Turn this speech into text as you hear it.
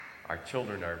Our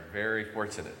children are very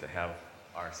fortunate to have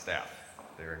our staff.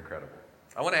 They're incredible.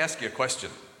 I want to ask you a question,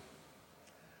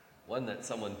 one that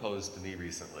someone posed to me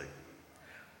recently.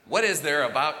 What is there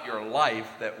about your life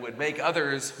that would make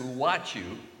others who watch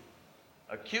you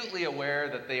acutely aware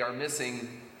that they are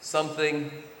missing something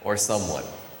or someone?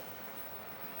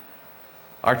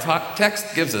 Our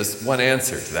text gives us one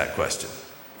answer to that question.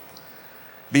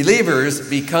 Believers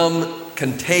become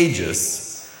contagious.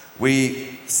 We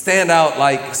stand out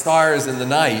like stars in the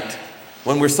night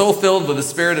when we're so filled with the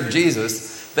Spirit of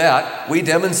Jesus that we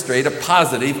demonstrate a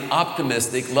positive,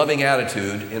 optimistic, loving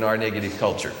attitude in our negative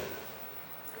culture.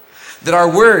 That our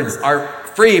words are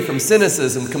free from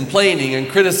cynicism, complaining, and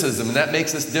criticism, and that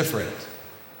makes us different.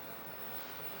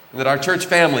 And that our church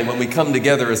family, when we come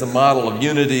together, is a model of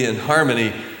unity and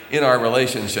harmony in our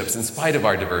relationships, in spite of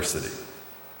our diversity.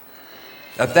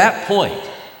 At that point,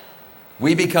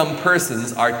 we become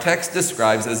persons our text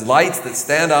describes as lights that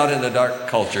stand out in a dark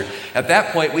culture. At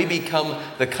that point, we become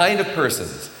the kind of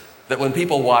persons that when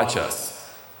people watch us,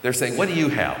 they're saying, "What do you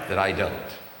have that I don't?"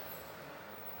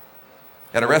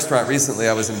 At a restaurant recently,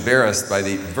 I was embarrassed by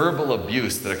the verbal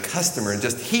abuse that a customer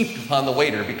just heaped upon the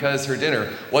waiter because her dinner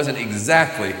wasn't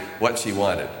exactly what she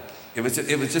wanted. It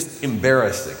was just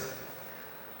embarrassing.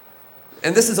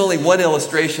 And this is only one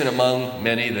illustration among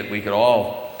many that we could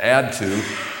all add to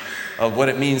of what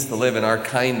it means to live in our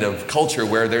kind of culture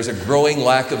where there's a growing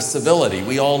lack of civility.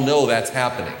 We all know that's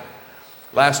happening.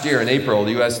 Last year in April,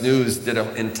 the U.S. News did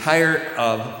an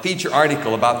entire feature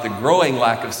article about the growing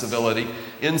lack of civility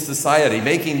in society,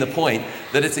 making the point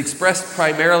that it's expressed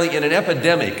primarily in an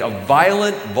epidemic of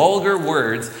violent, vulgar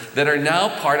words that are now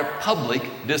part of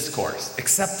public discourse,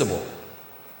 acceptable.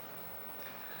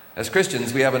 As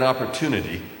Christians, we have an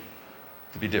opportunity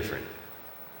to be different,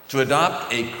 to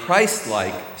adopt a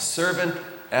Christ-like servant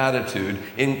attitude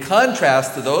in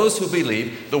contrast to those who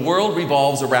believe the world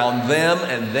revolves around them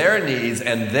and their needs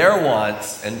and their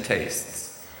wants and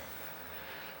tastes.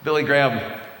 Billy Graham,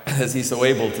 as he's so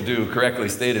able to do, correctly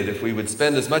stated, if we would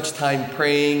spend as much time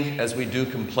praying as we do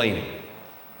complaining,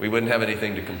 we wouldn't have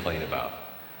anything to complain about.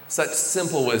 Such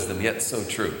simple wisdom, yet so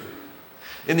true.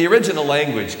 In the original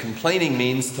language, complaining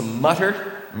means to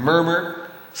mutter, murmur,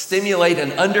 stimulate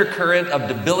an undercurrent of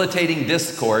debilitating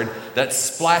discord that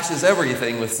splashes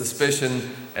everything with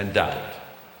suspicion and doubt.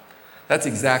 That's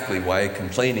exactly why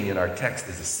complaining in our text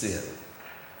is a sin.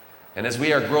 And as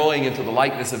we are growing into the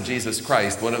likeness of Jesus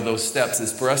Christ, one of those steps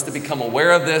is for us to become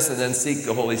aware of this and then seek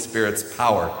the Holy Spirit's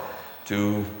power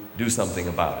to do something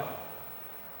about it.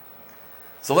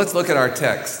 So let's look at our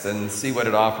text and see what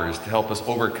it offers to help us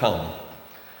overcome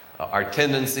our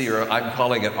tendency, or I'm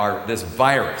calling it this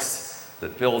virus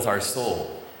that fills our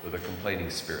soul with a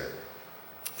complaining spirit.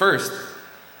 First,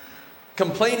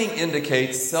 complaining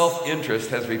indicates self-interest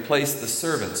has replaced the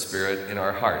servant spirit in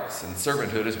our hearts. And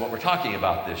servanthood is what we're talking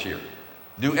about this year.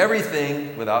 Do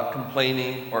everything without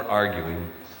complaining or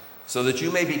arguing, so that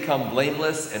you may become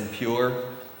blameless and pure,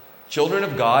 children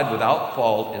of God without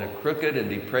fault in a crooked and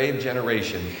depraved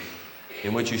generation,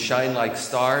 in which you shine like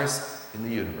stars in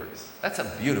the universe. That's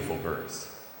a beautiful verse.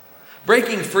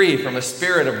 Breaking free from a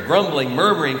spirit of grumbling,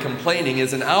 murmuring, complaining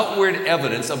is an outward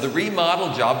evidence of the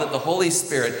remodel job that the Holy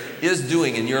Spirit is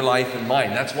doing in your life and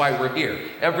mine. That's why we're here.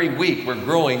 Every week we're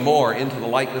growing more into the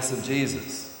likeness of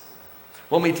Jesus.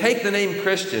 When we take the name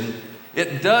Christian,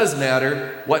 it does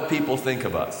matter what people think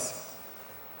of us.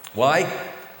 Why?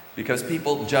 Because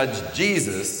people judge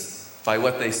Jesus by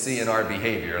what they see in our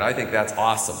behavior. And I think that's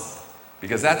awesome,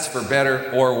 because that's for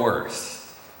better or worse.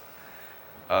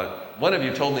 One of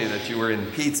you told me that you were in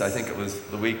Pete's, I think it was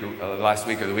last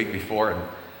week or the week before,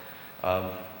 and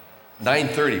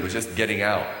 9:30 was just getting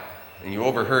out. And you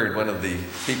overheard one of the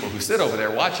people who sit over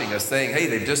there watching us saying, "Hey,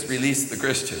 they've just released the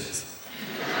Christians."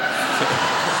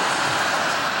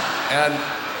 And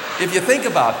if you think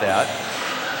about that,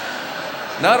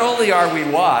 not only are we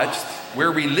watched, we're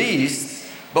released,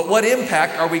 but what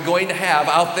impact are we going to have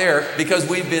out there because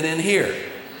we've been in here?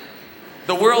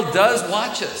 The world does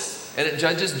watch us. And it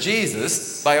judges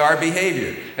Jesus by our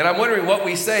behavior. And I'm wondering what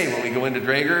we say when we go into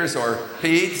Drager's or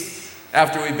Pete's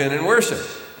after we've been in worship.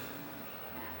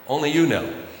 Only you know.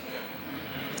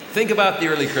 Think about the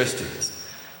early Christians.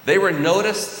 They were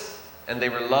noticed and they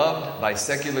were loved by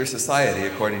secular society,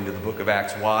 according to the book of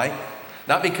Acts. Why?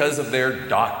 Not because of their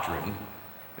doctrine.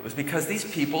 It was because these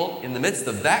people, in the midst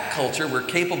of that culture, were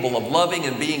capable of loving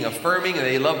and being affirming, and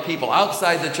they loved people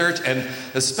outside the church, and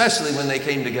especially when they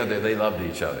came together, they loved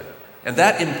each other. And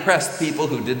that impressed people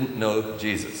who didn't know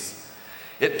Jesus.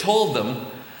 It told them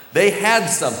they had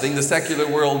something the secular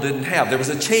world didn't have. There was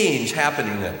a change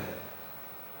happening then.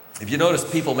 If you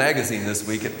notice People magazine this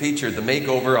week, it featured the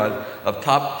makeover of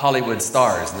top Hollywood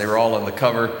stars, and they were all on the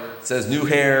cover. It says new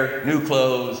hair, new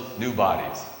clothes, new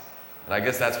bodies. And I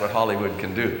guess that's what Hollywood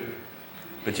can do.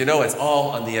 But you know, it's all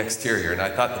on the exterior. And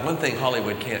I thought the one thing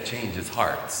Hollywood can't change is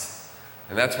hearts.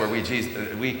 And that's where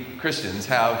we Christians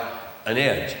have an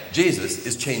edge. Jesus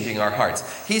is changing our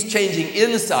hearts. He's changing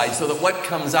inside so that what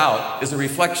comes out is a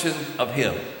reflection of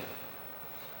Him.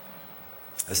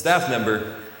 A staff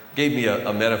member gave me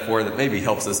a metaphor that maybe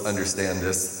helps us understand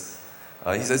this.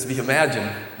 He says, if you imagine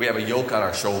we have a yoke on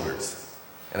our shoulders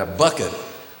and a bucket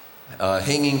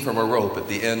hanging from a rope at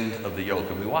the end of the yoke,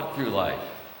 and we walk through life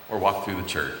or walk through the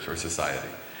church or society.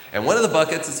 And one of the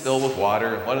buckets is filled with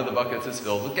water, and one of the buckets is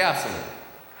filled with gasoline.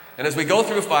 And as we go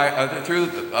through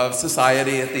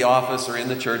society, at the office or in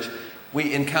the church,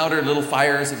 we encounter little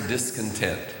fires of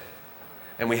discontent.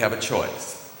 And we have a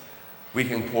choice. We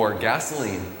can pour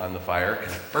gasoline on the fire and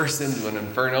it bursts into an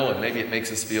inferno, and maybe it makes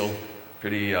us feel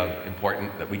pretty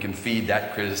important that we can feed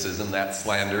that criticism, that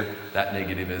slander, that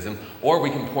negativism. Or we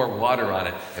can pour water on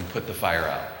it and put the fire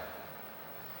out.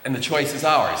 And the choice is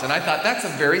ours. And I thought that's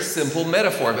a very simple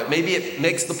metaphor, but maybe it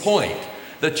makes the point.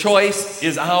 The choice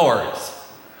is ours.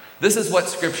 This is what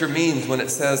Scripture means when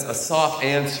it says a soft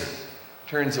answer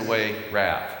turns away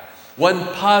wrath. One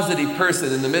positive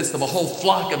person in the midst of a whole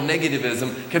flock of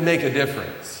negativism can make a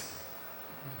difference.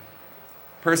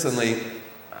 Personally,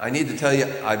 I need to tell you,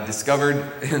 I've discovered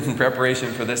in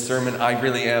preparation for this sermon, I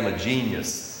really am a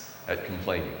genius at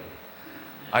complaining.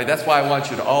 That's why I want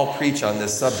you to all preach on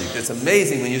this subject. It's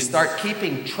amazing when you start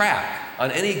keeping track on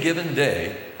any given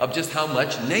day of just how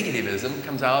much negativism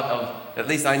comes out of, at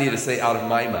least I need to say, out of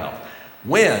my mouth.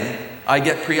 When I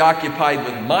get preoccupied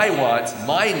with my wants,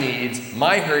 my needs,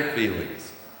 my hurt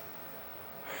feelings.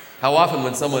 How often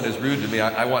when someone is rude to me,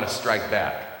 I want to strike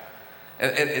back.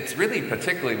 And it's really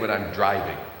particularly when I'm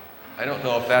driving. I don't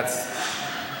know if that's...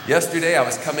 Yesterday I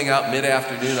was coming out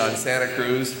mid-afternoon on Santa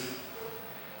Cruz,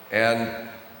 and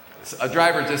a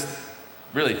driver just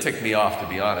really ticked me off, to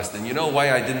be honest. And you know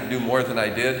why I didn't do more than I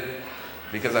did?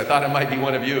 Because I thought it might be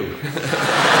one of you.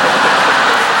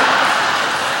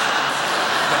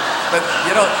 But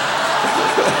you know,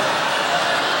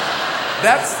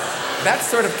 that's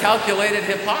sort of calculated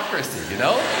hypocrisy, you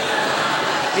know?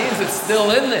 It means it's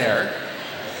still in there.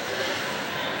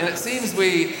 And it seems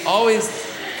we always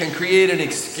can create an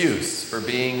excuse for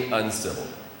being uncivil.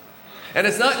 And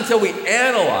it's not until we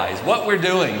analyze what we're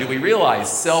doing do we realize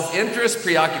self-interest,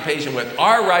 preoccupation with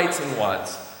our rights and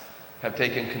wants have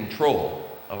taken control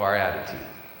of our attitude.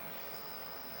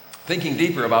 Thinking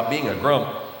deeper about being a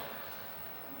grump,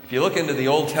 if you look into the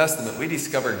Old Testament, we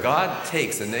discover God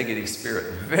takes a negative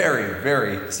spirit very,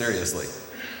 very seriously.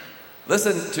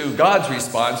 Listen to God's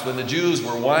response when the Jews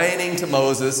were whining to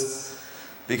Moses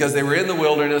because they were in the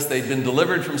wilderness, they'd been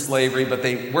delivered from slavery, but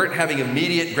they weren't having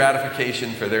immediate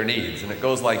gratification for their needs. And it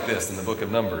goes like this in the book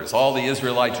of Numbers. All the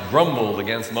Israelites grumbled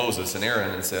against Moses and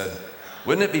Aaron and said,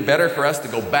 "Wouldn't it be better for us to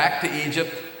go back to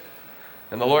Egypt?"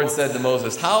 And the Lord said to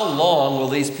Moses, "How long will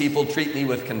these people treat me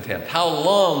with contempt? How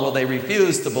long will they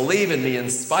refuse to believe in me in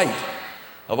spite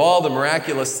of all the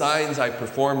miraculous signs I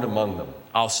performed among them?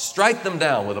 I'll strike them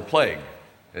down with a plague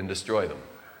and destroy them."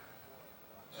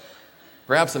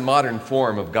 Perhaps a modern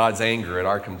form of God's anger at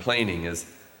our complaining is,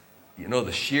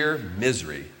 the sheer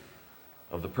misery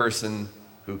of the person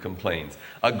who complains.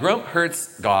 A grump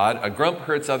hurts God, a grump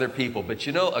hurts other people, but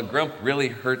a grump really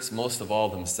hurts most of all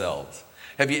themselves.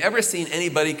 Have you ever seen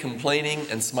anybody complaining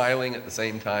and smiling at the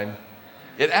same time?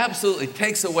 It absolutely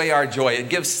takes away our joy. It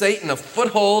gives Satan a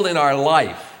foothold in our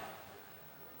life.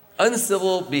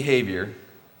 Uncivil behavior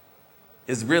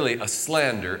is really a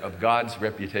slander of God's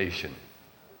reputation.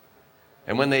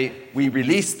 And when we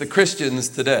release the Christians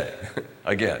today,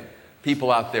 again,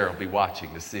 people out there will be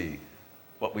watching to see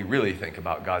what we really think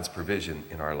about God's provision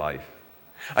in our life.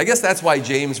 I guess that's why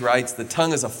James writes, "The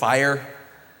tongue is a fire,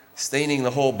 staining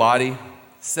the whole body,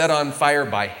 set on fire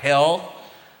by hell.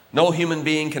 No human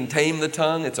being can tame the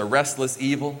tongue. It's a restless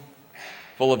evil,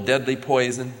 full of deadly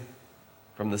poison.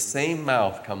 From the same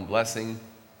mouth come blessing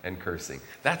and cursing."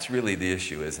 That's really the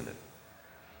issue, isn't it?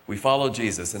 We follow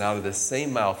Jesus, and out of this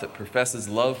same mouth that professes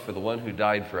love for the one who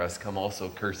died for us come also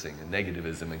cursing and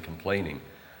negativism and complaining.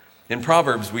 In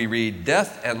Proverbs we read,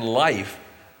 "Death and life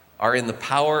are in the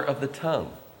power of the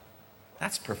tongue."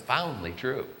 That's profoundly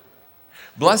true.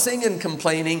 Blessing and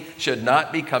complaining should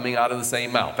not be coming out of the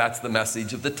same mouth. That's the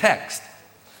message of the text.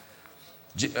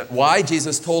 Why?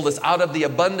 Jesus told us, out of the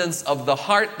abundance of the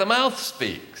heart, the mouth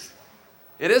speaks.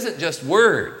 It isn't just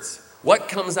words. What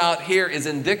comes out here is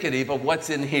indicative of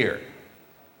what's in here.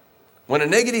 When a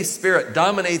negative spirit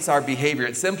dominates our behavior,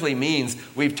 it simply means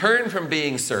we've turned from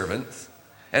being servants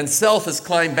and self has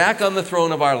climbed back on the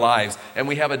throne of our lives, and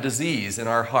we have a disease in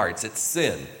our hearts. It's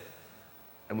sin,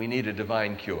 and we need a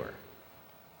divine cure.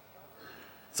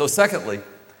 So secondly,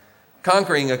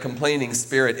 conquering a complaining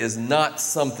spirit is not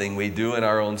something we do in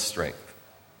our own strength.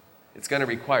 It's going to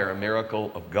require a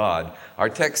miracle of God. Our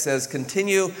text says,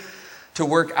 continue to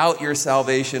work out your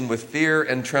salvation with fear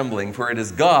and trembling, for it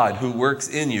is God who works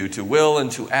in you to will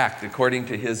and to act according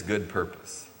to his good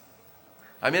purpose.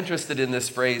 I'm interested in this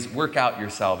phrase, work out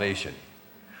your salvation.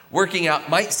 Working out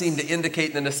might seem to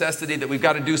indicate the necessity that we've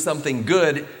got to do something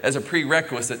good as a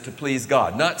prerequisite to please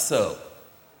God. Not so.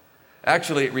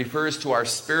 Actually, it refers to our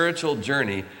spiritual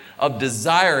journey of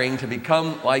desiring to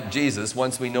become like Jesus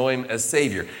once we know him as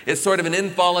Savior. It's sort of an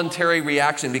involuntary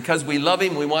reaction. Because we love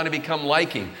him, we want to become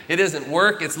like him. It isn't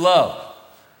work, it's love.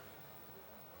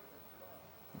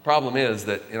 The problem is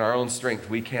that in our own strength,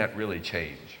 we can't really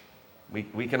change.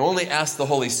 We can only ask the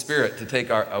Holy Spirit to take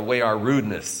away our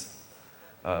rudeness,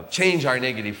 change our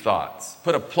negative thoughts,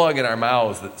 put a plug in our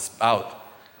mouths that spout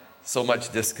so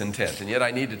much discontent. And yet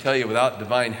I need to tell you, without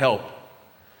divine help,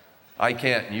 I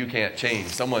can't and you can't change.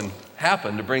 Someone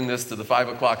happened to bring this to the 5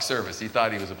 o'clock service. He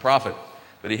thought he was a prophet,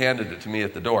 but he handed it to me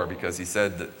at the door because he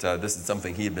said that this is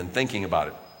something he had been thinking about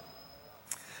it.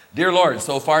 Dear Lord,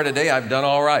 so far today I've done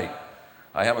all right.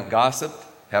 I haven't gossiped,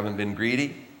 haven't been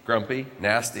greedy, grumpy,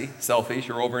 nasty, selfish,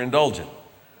 or overindulgent.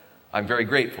 I'm very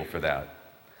grateful for that.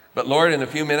 But Lord, in a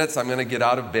few minutes I'm going to get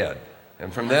out of bed.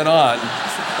 And from then on,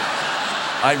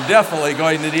 I'm definitely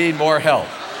going to need more help.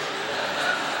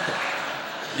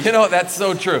 You know, that's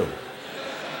so true.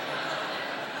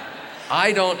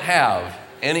 I don't have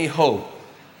any hope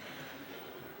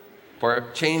for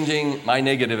changing my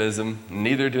negativism,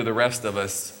 neither do the rest of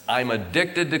us. I'm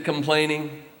addicted to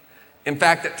complaining. In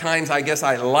fact, at times I guess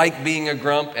I like being a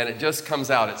grump, and it just comes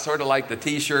out. It's sort of like the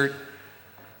t-shirt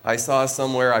I saw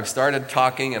somewhere. I've started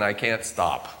talking and I can't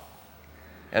stop.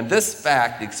 And this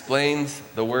fact explains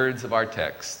the words of our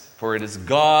text. For it is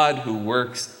God who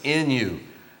works in you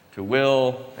to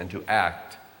will and to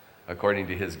act according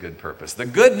to his good purpose. The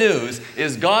good news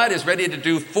is God is ready to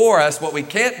do for us what we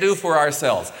can't do for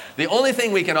ourselves. The only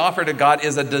thing we can offer to God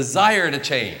is a desire to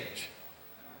change.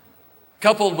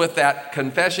 Coupled with that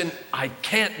confession, I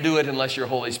can't do it unless your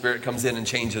Holy Spirit comes in and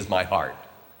changes my heart.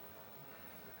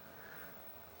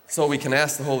 So we can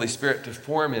ask the Holy Spirit to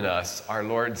form in us our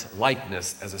Lord's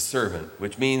likeness as a servant,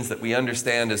 which means that we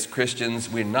understand as Christians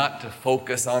we're not to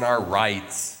focus on our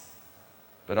rights,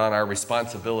 but on our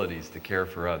responsibilities to care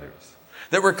for others.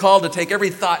 That we're called to take every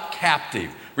thought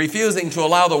captive, refusing to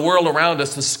allow the world around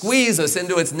us to squeeze us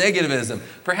into its negativism,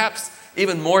 perhaps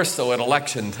even more so at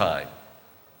election time.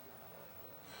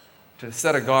 To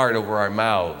set a guard over our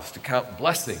mouths, to count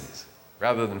blessings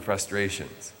rather than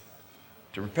frustrations.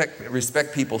 To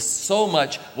respect people so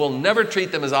much we'll never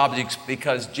treat them as objects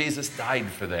because Jesus died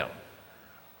for them.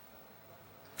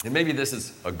 And maybe this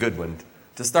is a good one,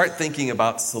 to start thinking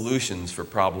about solutions for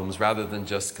problems rather than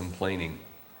just complaining.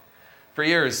 For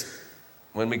years,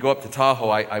 when we go up to Tahoe,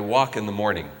 I walk in the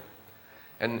morning.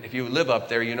 And if you live up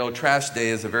there, you know trash day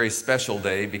is a very special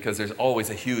day because there's always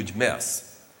a huge mess.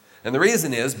 And the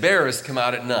reason is bears come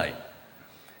out at night.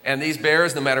 And these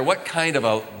bears, no matter what kind of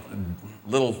a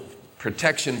little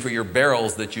protection for your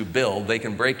barrels that you build, they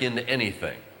can break into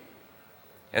anything.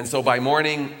 And so by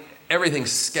morning,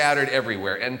 everything's scattered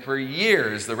everywhere. And for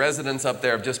years, the residents up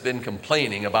there have just been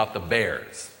complaining about the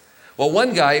bears. Well,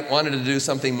 one guy wanted to do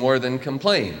something more than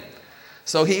complain.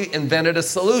 So he invented a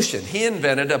solution. He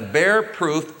invented a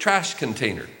bear-proof trash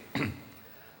container.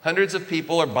 Hundreds of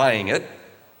people are buying it.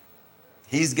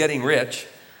 He's getting rich.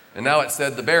 And now it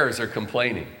said the bears are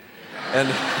complaining. And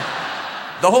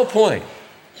the whole point,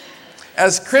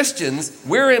 as Christians,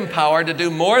 we're empowered to do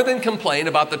more than complain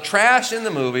about the trash in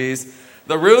the movies,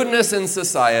 the rudeness in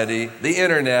society, the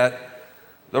internet,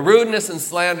 the rudeness and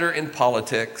slander in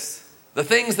politics, the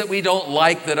things that we don't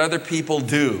like that other people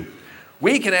do.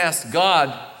 We can ask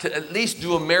God to at least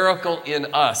do a miracle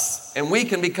in us, and we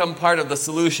can become part of the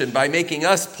solution by making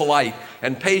us polite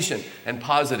and patient and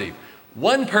positive.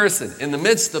 One person in the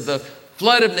midst of the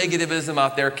flood of negativism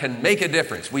out there can make a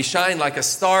difference. We shine like a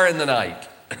star in the night.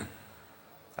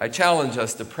 I challenge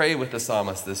us to pray with the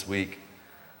psalmist this week.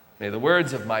 May the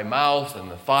words of my mouth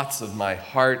and the thoughts of my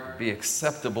heart be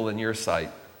acceptable in your sight,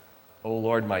 O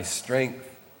Lord, my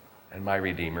strength and my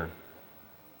Redeemer.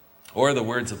 Or the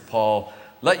words of Paul,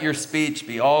 let your speech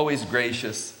be always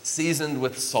gracious, seasoned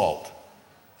with salt,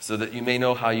 so that you may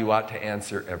know how you ought to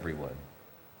answer everyone.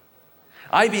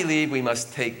 I believe we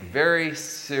must take very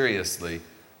seriously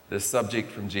this subject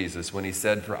from Jesus when he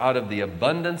said, "For out of the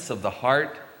abundance of the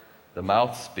heart, the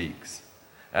mouth speaks.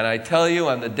 And I tell you,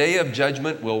 on the day of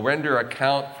judgment, we'll render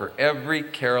account for every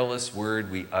careless word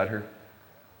we utter.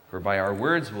 For by our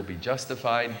words we'll be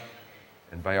justified,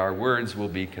 and by our words we'll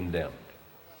be condemned."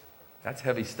 That's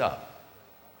heavy stuff.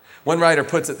 One writer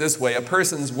puts it this way: a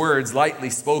person's words lightly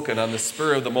spoken on the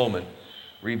spur of the moment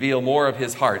reveal more of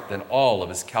his heart than all of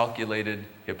his calculated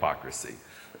hypocrisy.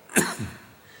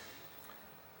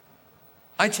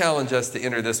 I challenge us to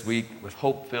enter this week with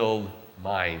hope-filled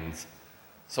minds,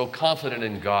 so confident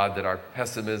in God that our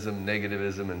pessimism,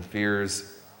 negativism, and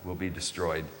fears will be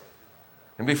destroyed.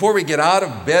 And before we get out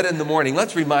of bed in the morning,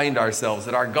 let's remind ourselves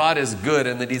that our God is good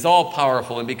and that he's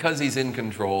all-powerful, and because he's in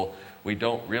control, we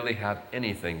don't really have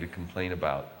anything to complain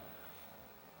about.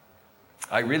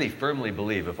 I really firmly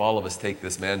believe if all of us take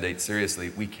this mandate seriously,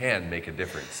 we can make a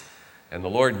difference. And the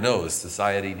Lord knows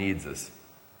society needs us.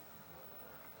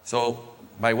 So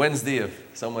by Wednesday, if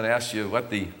someone asks you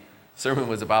what the sermon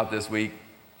was about this week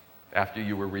after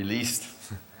you were released,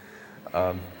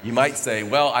 you might say,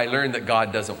 well, I learned that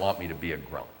God doesn't want me to be a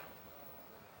grump.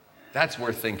 That's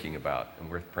worth thinking about and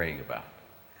worth praying about.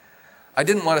 I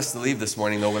didn't want us to leave this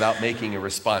morning, though, without making a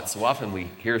response. So often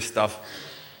we hear stuff,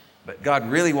 but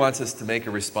God really wants us to make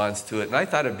a response to it. And I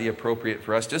thought it'd be appropriate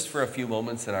for us, just for a few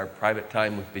moments in our private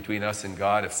time between us and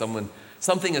God, if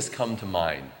something has come to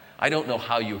mind. I don't know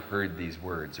how you heard these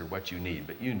words or what you need,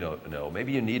 but you know.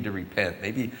 Maybe you need to repent.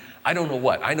 Maybe, I don't know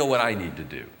what. I know what I need to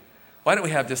do. Why don't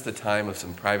we have just a time of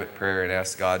some private prayer and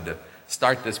ask God to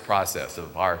start this process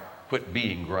of our quit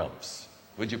being grumps?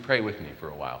 Would you pray with me for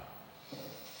a while?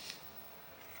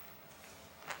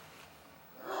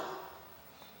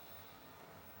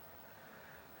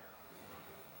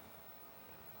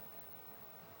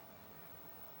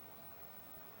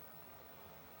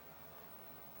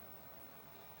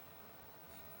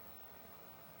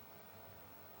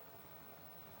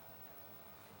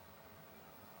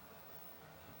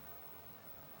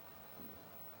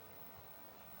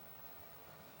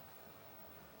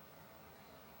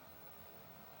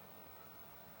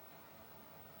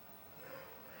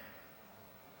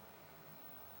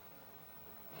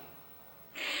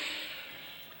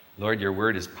 Lord, your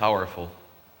word is powerful.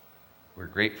 We're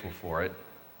grateful for it.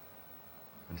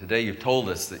 And today you've told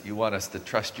us that you want us to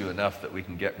trust you enough that we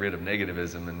can get rid of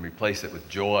negativism and replace it with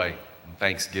joy and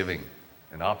thanksgiving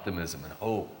and optimism and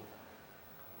hope.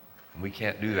 And we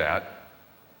can't do that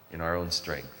in our own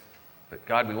strength. But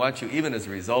God, we want you, even as a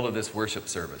result of this worship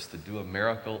service, to do a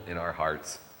miracle in our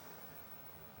hearts.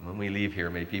 And when we leave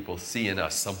here, may people see in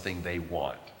us something they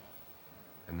want.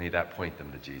 And may that point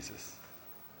them to Jesus.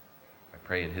 I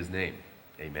pray in his name,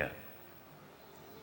 amen.